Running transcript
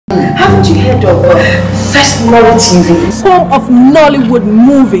Haven't you heard of Firstnollytv? Home of Nollywood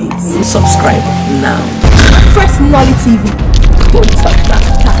movies. Subscribe now. Firstnollytv. Go touch that.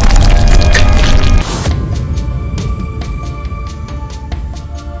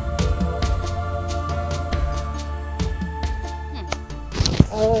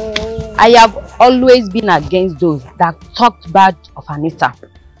 I have always been against those that talked bad of Anita.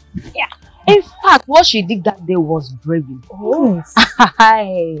 Yeah. In fact, what she did that day was bravery. Oh.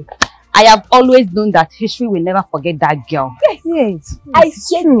 I have always known that history will never forget that girl. Yes. I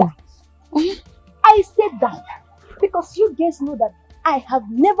said that. I said that because you guys know that I have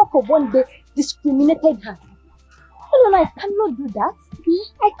never for one day discriminated her. No, I cannot do that.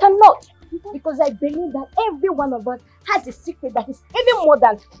 I cannot. Because I believe that every one of us has a secret that is even more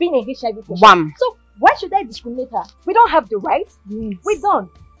than being a HIV patient. Bam. So why should I discriminate her? We don't have the right. Yes. We don't.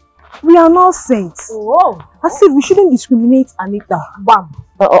 We are not saints. Oh. I said we shouldn't discriminate Anita. Bam.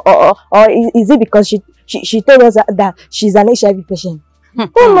 Or is it because she told us that she's an HIV patient?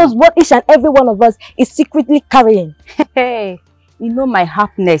 Who knows what each and every one of us is secretly carrying? Hey, you know my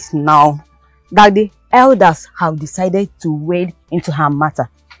happiness now that the elders have decided to wade into her matter.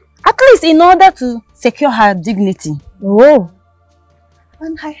 At least in order to secure her dignity. Oh.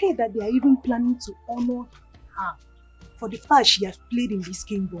 And I heard that they are even planning to honor her for the part she has played in this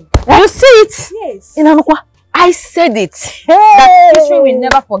kingdom. You see it? Yes. I said it. Hey. That history will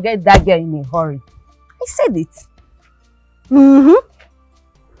never forget that girl in a hurry. I said it.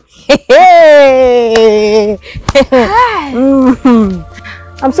 Hey.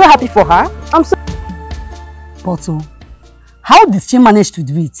 I'm so happy for her. I'm so. But how did she manage to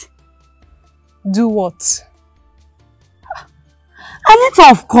do it? Do what? Anita,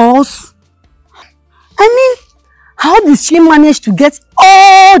 of course. I mean, how did she manage to get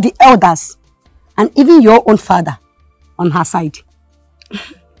all the elders and even your own father on her side?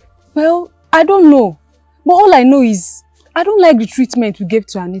 Well, I don't know. But all I know is I don't like the treatment we gave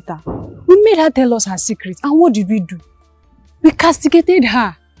to Anita. We made her tell us her secret. And what did we do? We castigated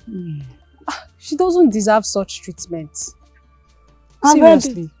her. She doesn't deserve such treatment.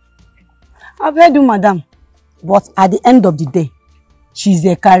 Seriously. I've heard you, madam. But at the end of the day, she's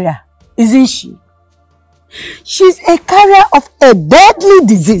a carrier, isn't she? She's a carrier of a deadly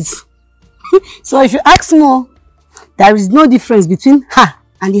disease. So if you ask more, there is no difference between her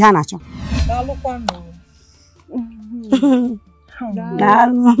and iheanacho.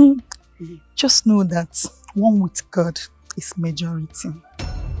 Just know that one with God is majority.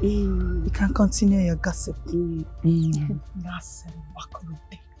 You can continue your gossip.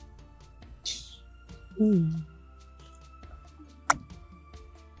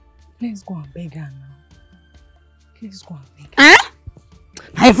 Let's go and beg her now. Please go and beg her.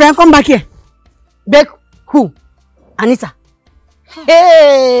 My friend, come back here. Beg who? Anita.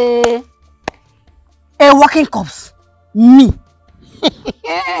 Hey! A walking corpse. Me.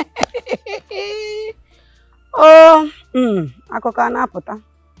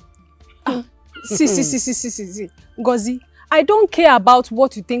 See. Ngozi, I don't care about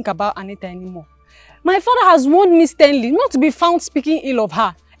what you think about Anita anymore. My father has warned me sternly not to be found speaking ill of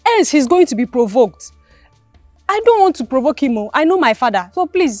her, else he's going to be provoked. I don't want to provoke him. I know my father, so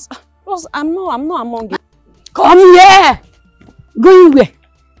please, I'm not among you. Come here! Going where?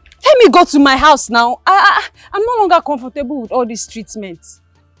 Let me go to my house now. I'm no longer comfortable with all this treatment.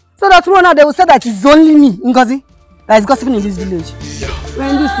 So that tomorrow now they will say that it's only me, Ngozi, that is gossiping in this village. We're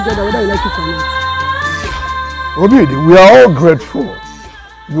in this together, whether you like it or not. Obidi, we are all grateful.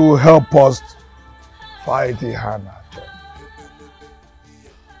 You will help us fight iheanacho.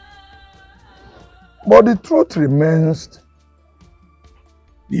 But the truth remains.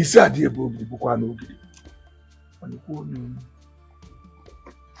 We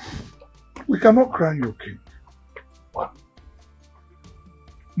cannot crown your king.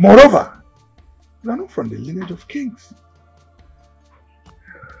 Moreover, you are not from the lineage of kings.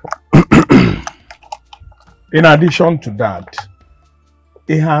 In addition to that,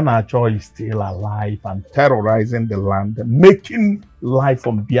 iheanacho is still alive and terrorizing the land, making life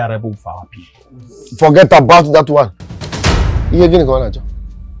unbearable for our people. Forget about that one.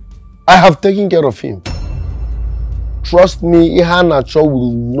 I have taken care of him. Trust me, iheanacho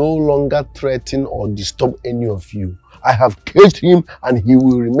will no longer threaten or disturb any of you. I have caged him and he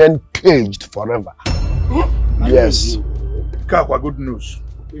will remain caged forever. Yes. Good news.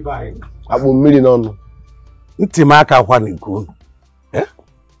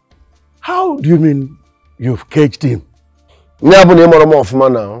 How do you mean you've caged him? Now.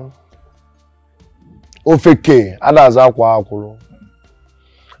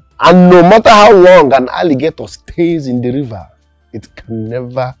 And no matter how long an alligator stays in the river, it can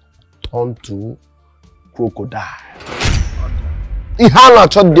never turn to crocodile.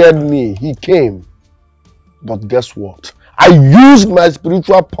 Iheanacho dared me. He came. But guess what? I used my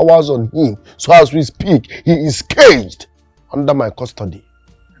spiritual powers on him. So as we speak, he is caged under my custody.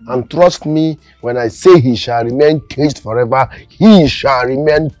 And trust me, when I say he shall remain caged forever, he shall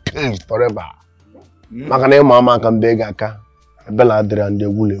remain caged forever.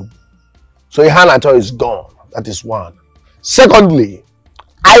 So Iheanacho is gone. That is one. Secondly,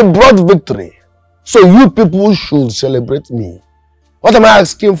 I brought victory. So you people should celebrate me. What am I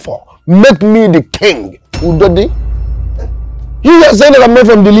asking for? Make me the king. Udodi? You are saying that I'm made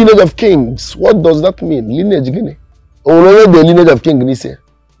from the lineage of kings. What does that mean? Lineage, Guinea? Or the lineage of king, Guinea?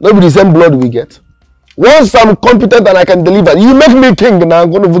 Not the same blood we get. Once I'm competent and I can deliver, you make me king now.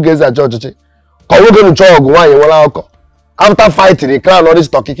 I'm going to forget that church. After fighting, they crown all this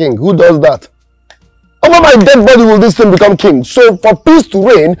turkey king. Who does that? Over my dead body will this thing become king. So for peace to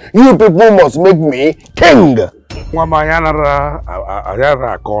reign, you people must make me king.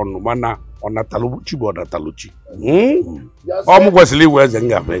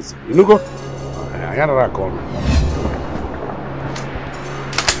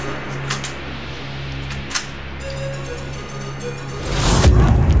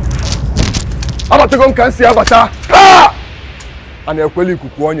 Abatagon can see Abata. And Ekweli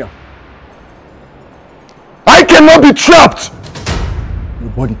Kukuonya. I cannot be trapped.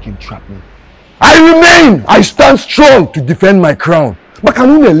 Nobody can trap me. I remain. I stand strong to defend my crown. But can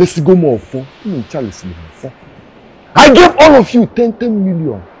you let go more for? I gave all of you 10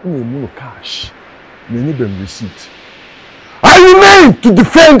 million in cash. You need them receipt. I remain to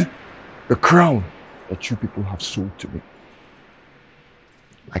defend the crown that you people have sold to me.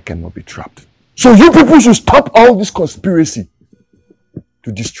 I cannot be trapped. So you people should stop all this conspiracy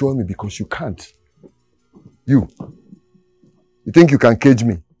to destroy me because you can't. You think you can cage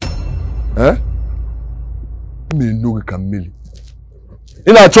me? Eh? Me no we can mill.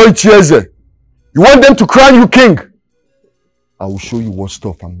 In a choice, you want them to crown you king? I will show you what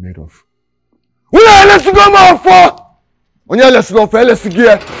stuff I'm made of. Let's go, my for. Let's go, let's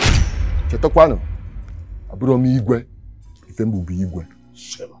go. Chetokwano. Aburo mi igwe. Ifembu bi igwe.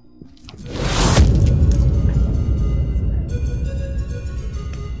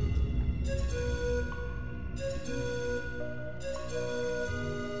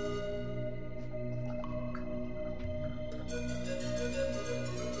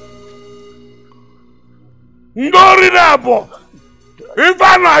 Ndori nabo.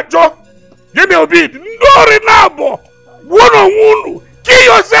 Iheanacho. Give me a bid. Ndori nabo. One. Kill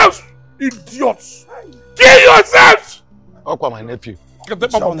yourselves. Idiots. Kill yourselves. Okwa my nephew. If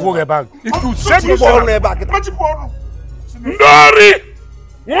you send me back. Ndori.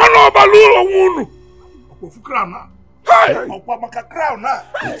 One obaluro wunu. Okwa crown na. Hey. Okwa maka crown na.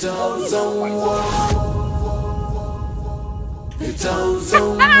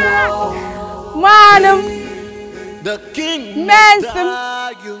 Manum. The king must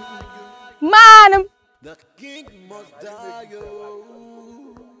die. Manum. The king must die.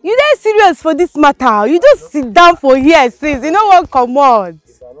 You dey serious for this matter? You just sit down for here since you know what come on.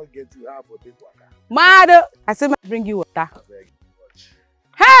 Madam, I said bring you water.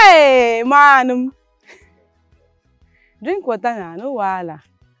 Hey, manum. Drink water now, no wahala.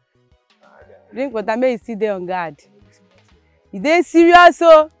 Drink water, may you sit there on guard. You dey serious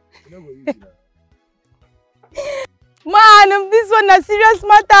so? Man, this one a serious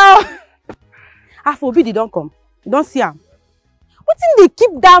matter. I forbid you don't come. You don't see him. What did they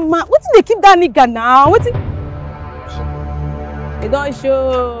keep that man? What did they keep that nigga now? What did... He don't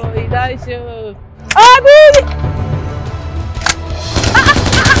show. He don't show. Oh, baby!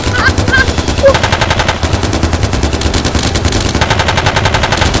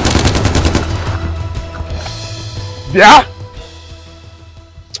 Yeah?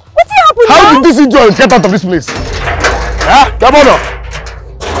 How did this idiot get out of this place? Yeah? Come on up.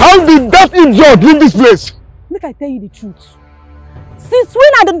 How did that idiot leave this place? Make I tell you the truth. Since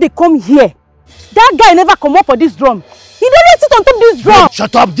when I don't come here, that guy never come up for this drum. He don't sit on top of this drum. Hey,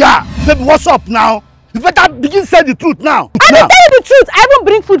 shut up, yeah. Baby, what's up now? You better begin say the truth now. I will tell you the truth. I won't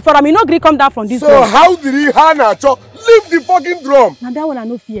bring food for him. He no gree come down from this drum. So how did Iheanacho leave the fucking drum? Now that one I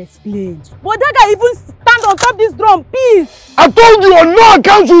no fit explain. But that guy even stand on top of this drum, peace. I told you on no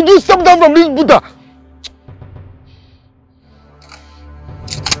account you do step down from this Buddha.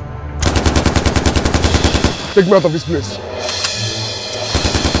 Take me out of this place.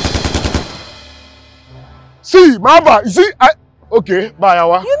 See, Mava, you see, okay, bye,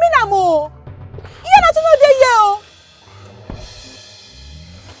 Awa. You mean Amo? Iheanacho no dey here.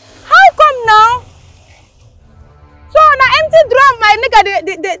 How come now? So na empty drum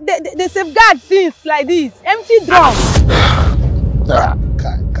nigga, they safeguard things like this. Empty drum.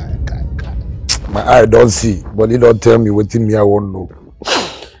 My eye don't see, but he don't tell me what me I won't know.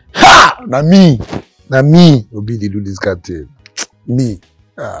 Ha! Na me will be the do this kind of thing. Me.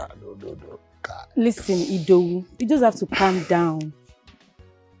 No. God. Listen, Idowu, you just have to calm down.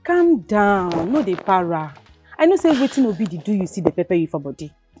 Calm down, no dey para. I know say waiting will be the do you see the pepper you for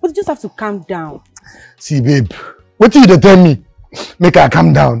body. But you just have to calm down. See, babe, what you tell me? Make her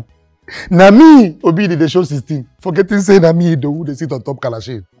calm down. Na me Obi the show 16. Forgetting say na me Idowu they sit on top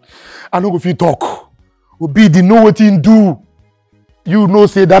Kalashin. I no go fit talk. Obi the know what he do. You know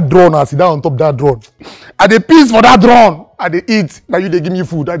say that drone I sit down on top that drone. I dey peace for that drone. I dey eat. Now you dey give me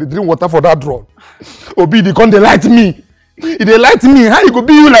food. I dey drink water for that drone. Obi the come dey light me. If they light me, how you go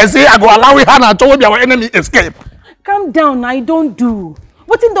be you like say I go allow iheanacho wey be our enemy escape? Calm down now, you don't do.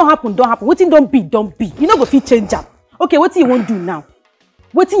 Wetin don't happen, don't happen. Wetin don't be. You no go fit change am. Okay, wetin you won't do now?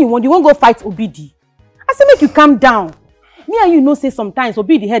 Wetin you want? You won't go fight Obidi. I say make you calm down. Me and you know say sometimes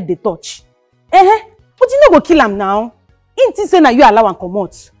Obidi head they touch. But you no go kill him now. Inti say na you allow and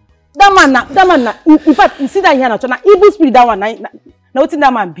comot. That man in fact, you see that iheanacho na evil spirit that one na wetin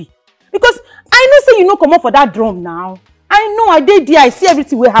that man be. Because I know say you no come up for that drum now. I know I did there, I see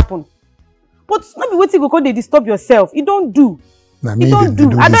everything will happen. But not be waiting go they disturb yourself. You don't do. You don't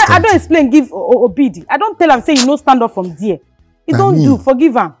do. I don't explain give Obidi. I don't tell him say you no stand up from there. You don't do.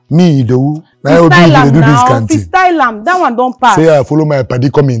 Forgive him. Me do. Now Obidi do this canteen. Freestyle am. That one don't pass. Say I follow my paddy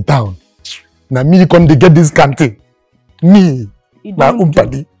come in town. Now me come to get this canteen. Me. My own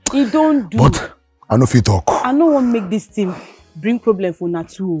paddy. You don't do. But I no fit talk. I no want make this team bring problem for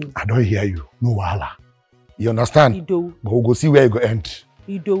Natu. I don't hear you. No wahala. You understand? You do. But we'll go see where you go end.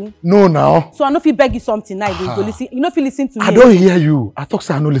 You do. No now. So I no fit beg you something now. You go listen. You no fit listen to me. I don't hear you. I talk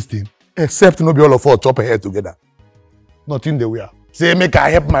say I no listening. Except no be all of us chop a head together. Nothing the way. Say make I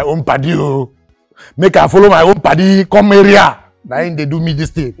help my own paddy. Make I follow my own paddy. Come area. Now they do me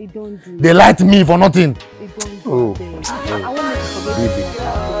this thing. You don't do. They light me for nothing. You don't do. Oh. I want to forget.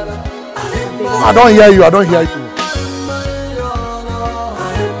 I don't hear you. I don't hear you.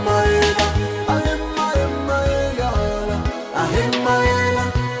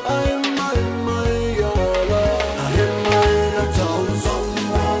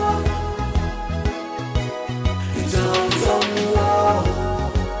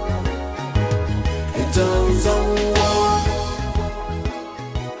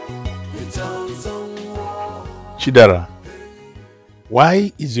 Chidera,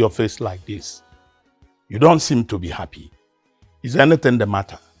 why is your face like this? You don't seem to be happy. Is anything the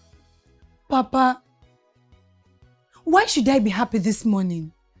matter? Papa, why should I be happy this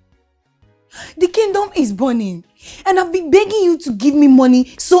morning? The kingdom is burning, and I've been begging you to give me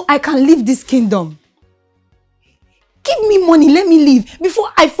money so I can leave this kingdom. Give me money, let me leave before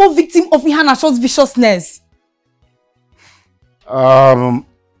I fall victim of iheanacho's viciousness. The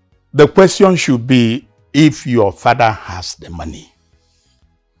question should be if your father has the money.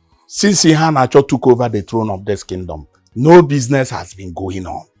 Since iheanacho took over the throne of this kingdom, no business has been going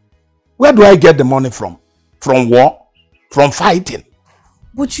on. Where do I get the money from? From war? From fighting?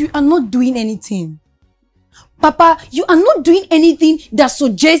 But you are not doing anything. Papa, you are not doing anything that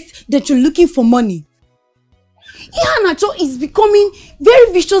suggests that you're looking for money. Iheanacho is becoming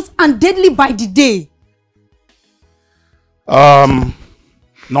very vicious and deadly by the day.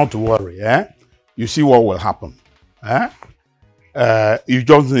 Not to worry, eh? You see what will happen, eh? You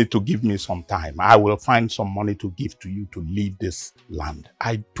just need to give me some time. I will find some money to give to you to leave this land.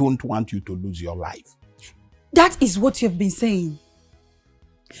 I don't want you to lose your life. That is what you have been saying.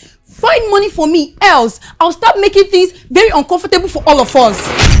 Find money for me, else I'll start making things very uncomfortable for all of us.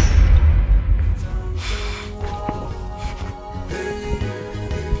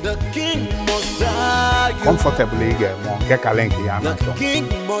 The king must die. Comfortably, get The king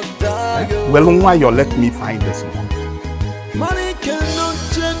must die. well, why you let me find this money? Money cannot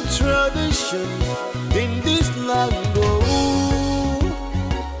change tradition in this land. Oh.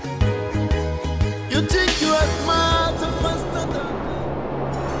 You think you are smart and faster than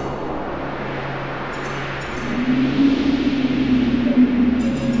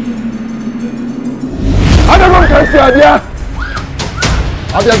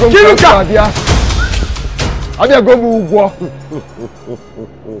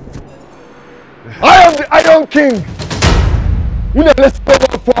I am the Iron King.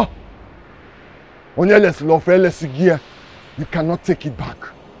 You cannot take it back.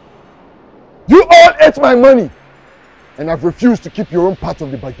 You all ate my money, and I've refused to keep your own part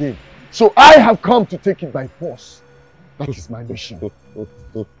of the bargain. So I have come to take it by force. That is my mission.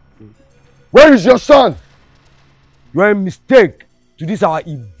 Where is your son? You are a mistake. to this our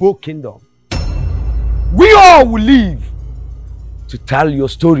Igbo kingdom. We all will live to tell your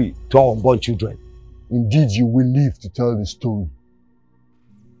story to our unborn children. Indeed, you will live to tell the story.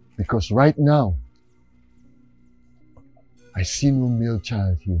 Because right now, I see no male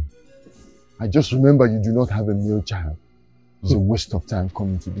child here. I just remember you do not have a male child. It's a waste of time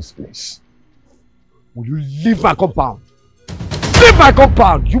coming to this place. Will you leave my compound? Leave my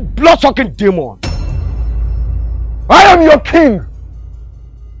compound, you blood-sucking demon! I am your king!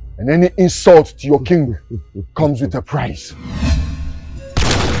 And any insult to your king comes with a price.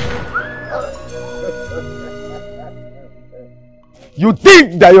 You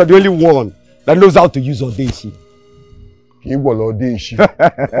think that you're the only one that knows how to use Odeshi? Odeshi.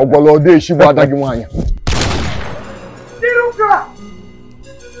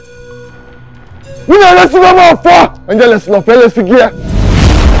 Where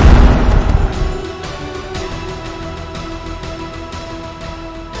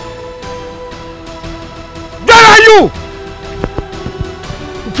are you?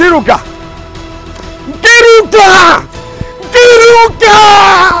 Kiruka! Kiruka! Kiruka!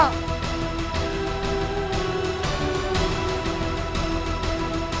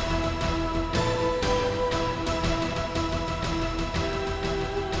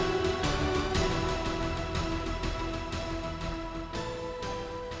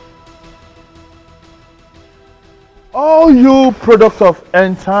 Oh, you product of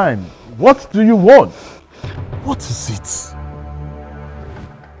end time, what do you want? What is it?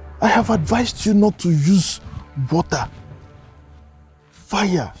 I have advised you not to use water,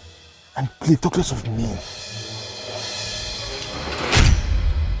 fire, and clay. Talk less of me.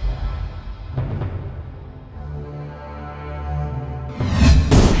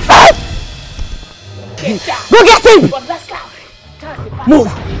 Go get him! Move!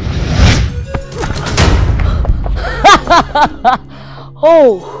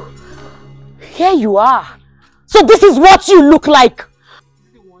 Oh, here you are. So this is what you look like.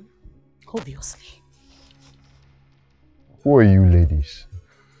 Obviously. Who are you ladies?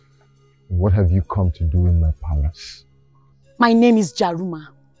 What have you come to do in my palace? My name is Jaruma.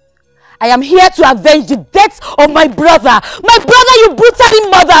 I am here to avenge the death of my brother. My brother you brutally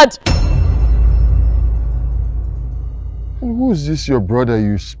murdered. And who is this your brother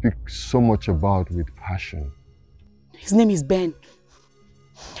you speak so much about with passion? His name is Ben.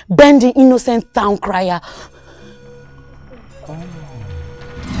 Ben the innocent town crier. Oh.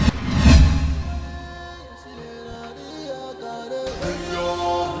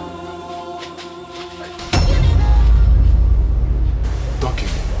 Don't kill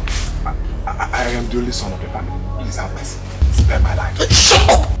me. I am the only son of the family. Please have mercy. Spare my life. Shut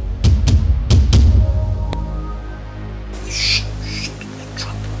up! Shut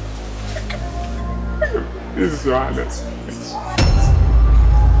up. This is violence.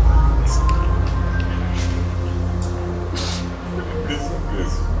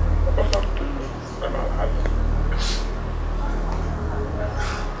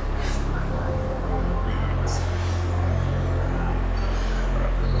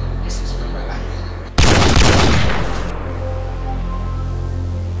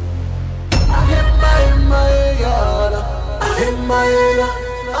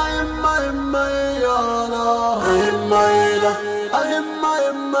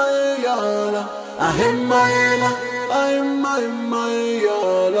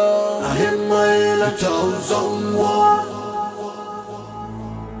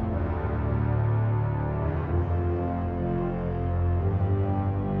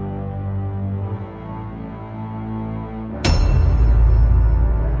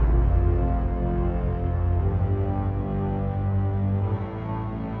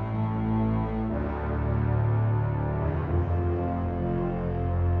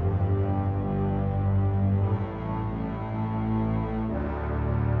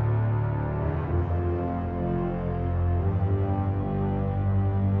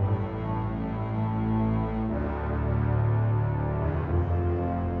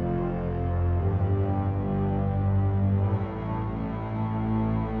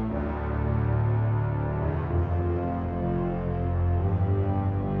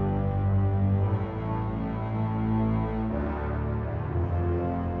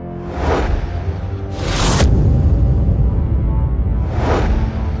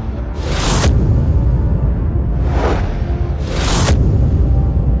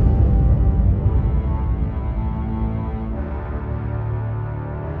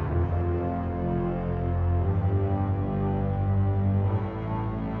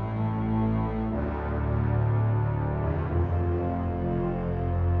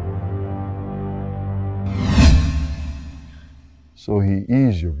 So he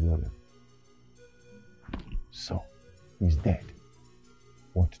is your brother. So, he's dead.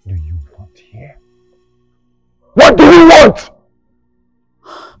 What do you want here? What do you want?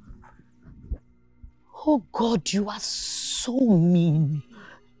 Oh God, you are so mean.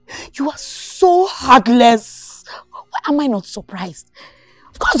 You are so heartless. Why am I not surprised?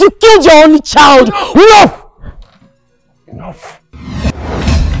 Because you killed your only child. Enough! Enough.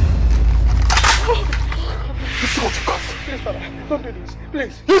 Please, Father, don't do this.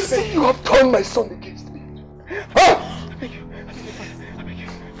 Please. You see, you have turned my son against me. Huh? I beg you. I beg you, Father. I beg you.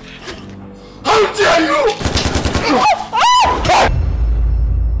 How dare you!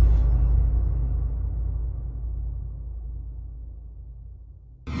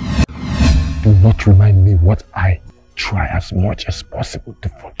 Do not remind me what I try as much as possible to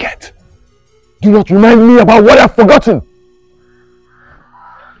forget. Do not remind me about what I've forgotten.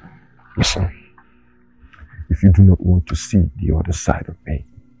 Listen, if you do not want to see the other side of me,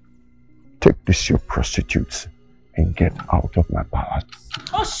 take this your prostitutes and get out of my palace.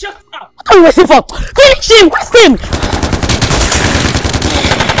 Oh, shut up! What are you waiting for? Finish him! Quest him!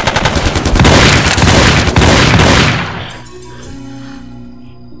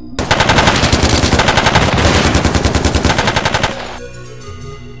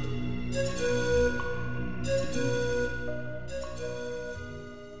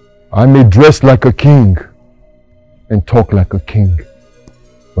 I may dress like a king and talk like a king,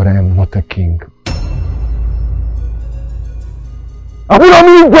 but I am not a king.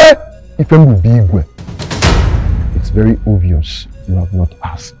 It's very obvious you have not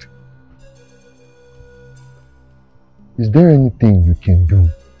asked. Is there anything you can do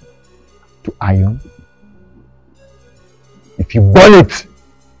to iron? If you burn it,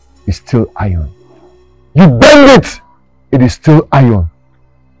 it's still iron. You bend it, it is still iron.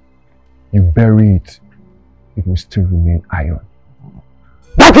 You bury it, it will still remain iron.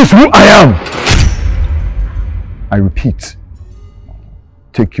 That is who I am! I repeat,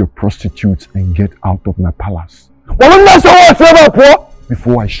 take your prostitutes and get out of my palace.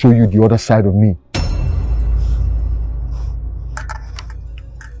 Before I show you the other side of me.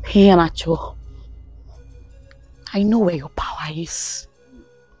 Iheanacho, I know where your power is,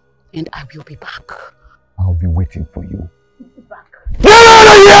 and I will be back. I'll be waiting for you. Get out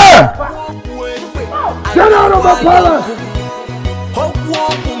of here! Get out of my palace!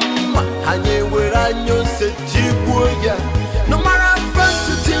 No matter how fast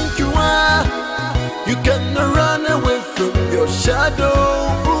you think you are, you cannot run away from your shadow.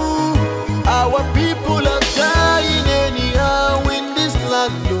 Our people are dying anyhow in this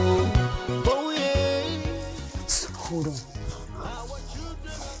land. Oh yeah. Hold on.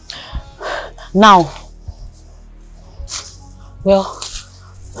 Now, well,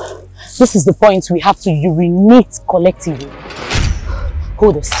 this is the point we have to urinate collectively.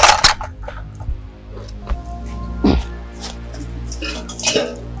 Hold this.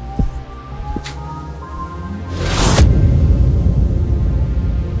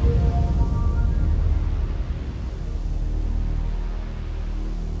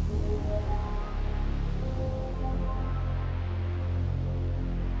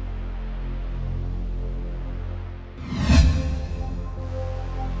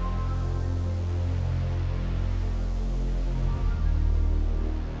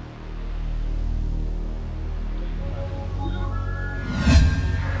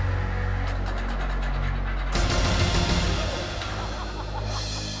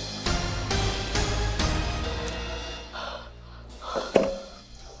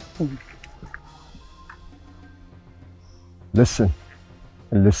 Listen,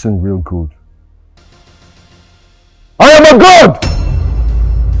 and listen real good. I am a god!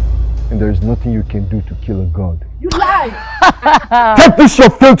 And there is nothing you can do to kill a god. You lie! Take this your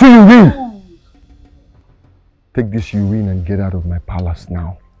filthy urine! Take this urine and get out of my palace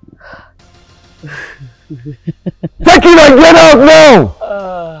now. Take it and get out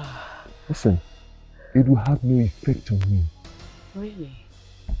now! Listen, it will have no effect on me. Really?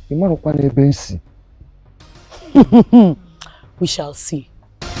 We shall see.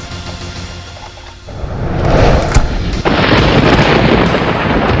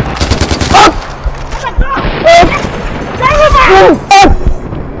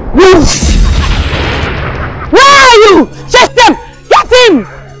 Where are you? Chase them! Get him!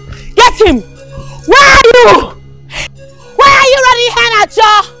 Get him! Where are you? Where are you running,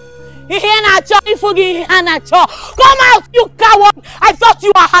 Iheanacho? Iheanacho, Ifugi Iheanacho! Come out, you coward! I thought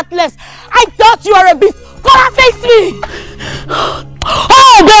you were heartless. I thought you were a beast. Come and face me!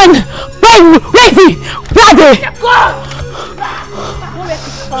 Oh, Ben! Ben! Where is he? Where are they?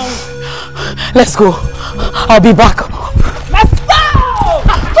 Let's go. I'll be back. Let's go!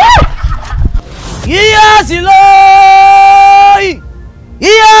 Iyaziloi!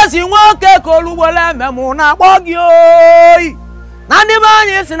 Iyazinwoke kolubole memu na bogi oi! Nandi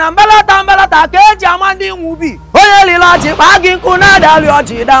mani sina mbalata keji amandi ngubi. Onye lilaji bagi nkuna dali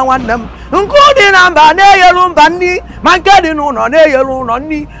oji da nwannem. Nkudi na mba na-eyelu mba nni ma nke dị n'ụlọ na-eyelu ụlọ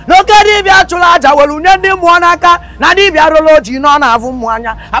nni n'oke dibịa chụrụ aja welu nye ndị mmụọ n'aka na dibịa rụrụ oji nọ na-avụ mmụọ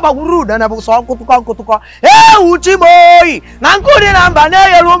anya agbagburu udene bụ sọ nkụtụkọ ewu chimoyi na nkudi na mba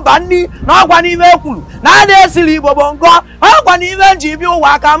na-eyelu mba nni na ọgwa n'ime ekwuru na a na-esiri igbo bụ nkọ ọgwa n'ime nji bi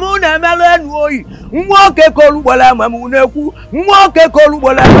ụwa ka mụ na-emelu enu oyi nwoke kolugbole emem na-ekwu nwoke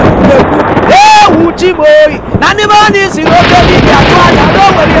kolugbole emem na-ekwu ewu chimoyi na ndị be ọ na-isi n'oke dibịa chụ aja na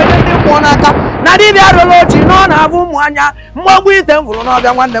o nwere ebe ndị mmụọ n'aka na dibịa rụrụ oji nọ na-avụ ụmụ anya mgbagbu ite m vụrụ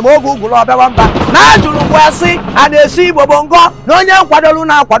n'ọbịa nwanne m oge ugwuru ọbịawa mba na ajụrụ bụ asị a na-esi igbo bụ ngọ na onye nkwadolu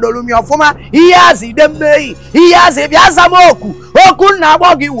na-akwadolu mi ọfụma ihe azị ide mmeyi ihe azị bịa za m okwu na-agbọ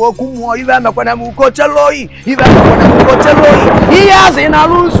gị iwe okwu mmụọ ibe emekwana m ukochelu oyi ibe emekwana m ukochelu oyi ihe azị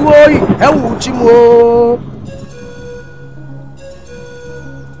na-alụ nzu oyi ewu chi m o.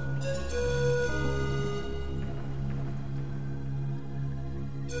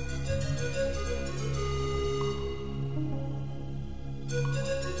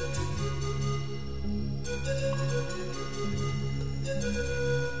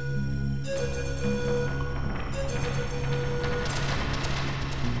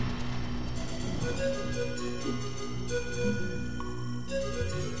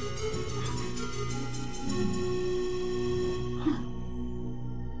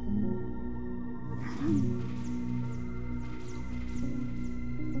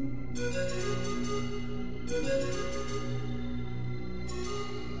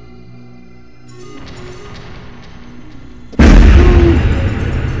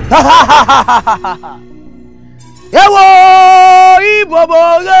 Ewo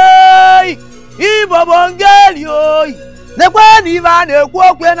ibobongeli oyi nekwe niva na-ekwu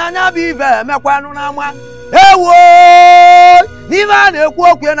okwe na nya bụ ive emekwanụ na nwa ewo niva na-ekwu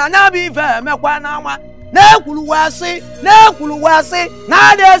okwe na nya bụ ive emekwa na nwa na-ekwulu wasị na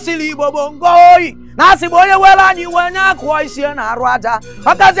ada esili igbo bongo oyi na asị bụ onye were anyị iwe onye akụọ isi na-arụ aja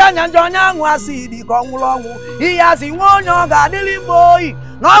ọkazi anya njọ onye aṅụ asị dị ka ọ nwụrụ ọnwụ ihe asị nwe onye ọ ga-adịrị mma oyi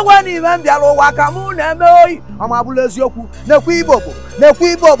n'ọgwa n'ime m bịara ụwa ka mụ na-eme oyi ọma bụrụ eziokwu nekwu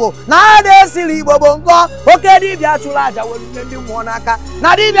igbo na ada esiri igbo bụ nkọ oke dibịa chụrụ aja were nye ndị mmụọ n'aka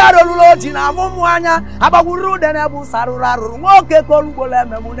na dibịa rụrụrụ oji na avụ mmụọ anya agbagburu udene bụ sarụrụ arụrụ nwoke kolugbolo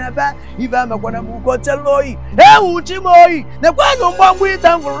ememu n'ebe ibe emekwana m ukochelu oyi ewu chi m oyi nekwenụ mgbamgbu ite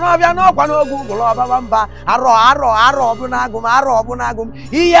m vụrụ n'ọbịa n'ọkwa n'oge ugwuru ọbaba mba arọ ọbụnagụm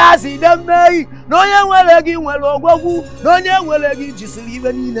ihe azị ide mmeyi na onye nwere gị nwere ogwogwu na onye nwere gị jisiri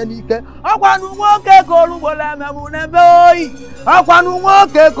ibe niile n'ike ọkwanụ nwoke kolugbolo ememu n'ebe oyi ọkwanụ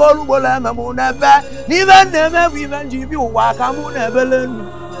nwoke kolugbolo ememu n'ebe n'ibe na-eme bụ ibe nji bi ụwa ka mụ na-ebele nnu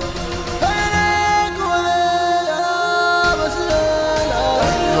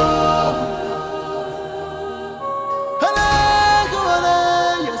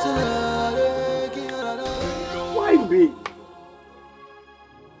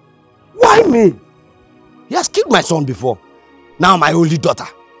Why me? He has killed my son before. Now my only daughter.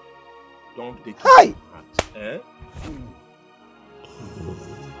 Don't take it. Hi. Eh?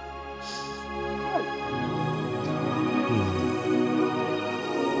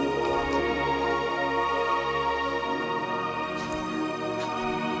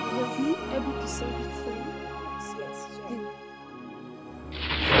 Was he able to solve it for you? Yes.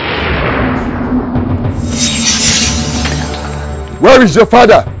 Where is your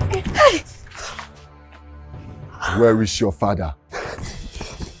father? Where is your father?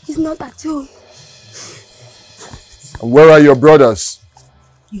 He's not at home. And where are your brothers?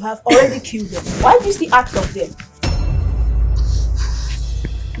 You have already killed them. Why do you still ask of them?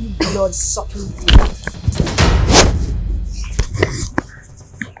 You blood-sucking demon.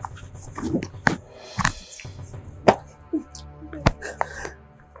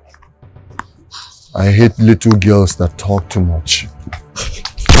 I hate little girls that talk too much.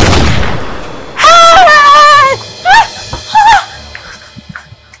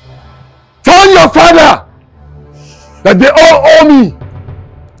 Tell your father that they all owe me.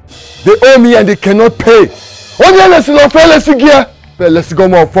 They owe me and they cannot pay. Only let's go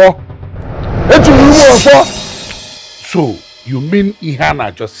more for. So you mean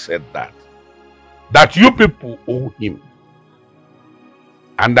Ihana just said that? That you people owe him?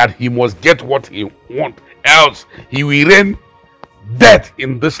 And that he must get what he wants, else he will rain death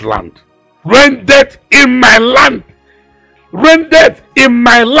in this land. Rain death in my land. Rain death in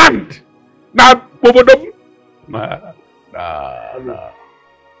my land. Now, nah.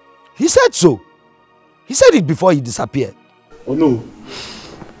 He said so. He said it before he disappeared. Oh no.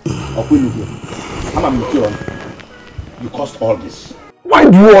 You caused all this. Why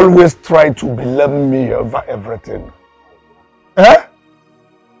do you always try to blame me over everything? Eh?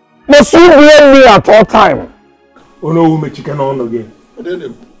 Must you blame me at all time? Oh no, me chicken on again.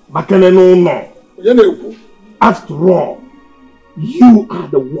 No. After all, you are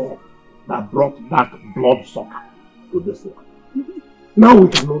the one that brought that bloodsucker to this land. Now we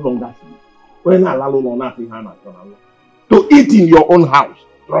can no longer see. When I allow nothing to eat in your own house.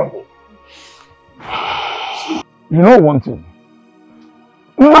 Trouble. You know one thing.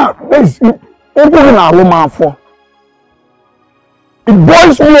 Now, this opening our woman for. It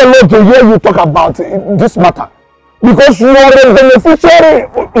boils me a lot to hear you talk about this matter. Because you are the beneficiary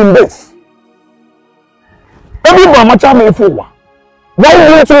in this. Everybody much am for. Why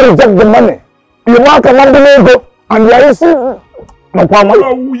won't you reject the money? You mark a number and you are saying I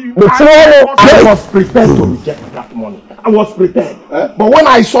was prepared to reject that money. I was prepared. But when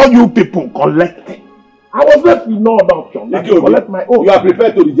I saw you people collecting, I was left with no other option. Like to collect my own. You are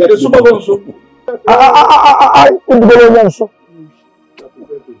prepared to reject the money.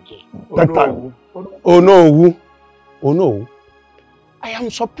 Oh no. Oh no. I am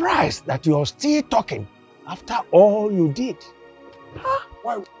surprised that you are still talking after all you did.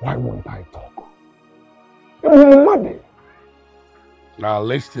 Why won't I talk? Now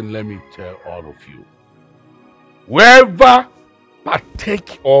listen, let me tell all of you. Whoever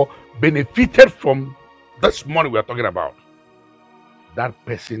partake or benefited from this money we are talking about, that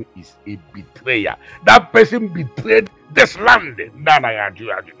person is a betrayer. That person betrayed this land.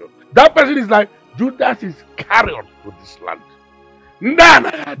 That person is like Judas is carried to this land.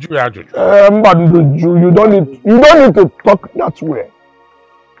 Mbadinuju, you don't need to talk that way.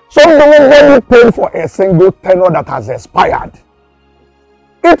 Somebody paid for a single tenor that has expired.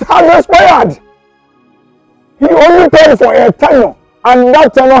 It has expired. He only paid for a tenor, and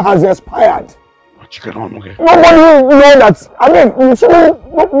that tenor has expired. Nobody know that. I mean, you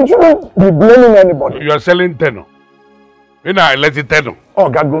shouldn't be blaming anybody. You are selling tenor. You know, let it tenor. Oh,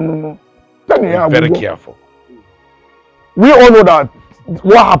 God, no. Be very careful. We all know that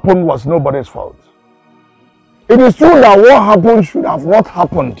what happened was nobody's fault. It is true that what happened should have not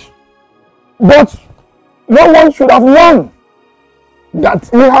happened. But no one should have known that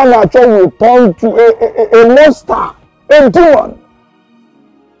iheanacho will turn to a monster, a demon.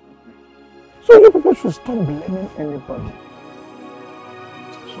 So you people should stop blaming anybody.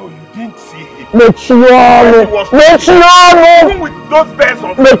 So you didn't see him? Even with those bears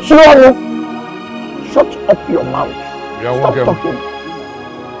on. Shut up your mouth. Stop talking.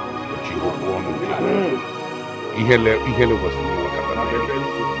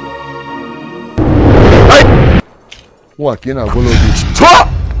 Mwaka na-agwọla obi.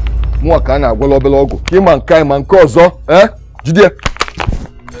 Mwaka na-agwọla obele ọgwụ. Ịma nke ma nke ọzọ, Jide.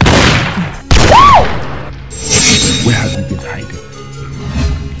 Where have you been hiding?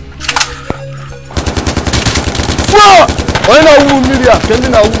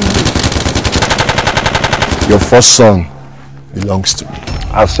 Your first son belongs to me.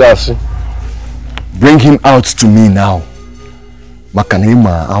 Asi. Bring him out to me now.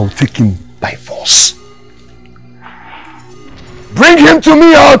 Makanema, I'll take him by force. Bring him to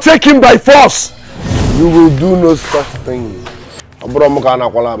me, I'll take him by force. You will do no such thing.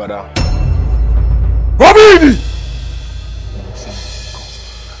 Robidi!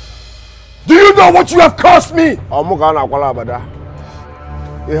 Do you know what you have cost me?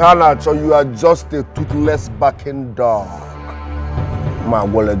 Iheanacho, you are just a toothless barking dog.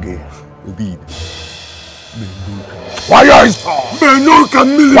 Why are you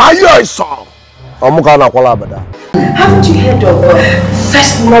so? Haven't you heard of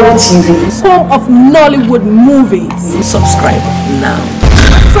Firstnollytv? Home of Nollywood movies. Subscribe now.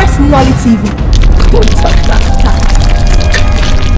 Firstnollytv.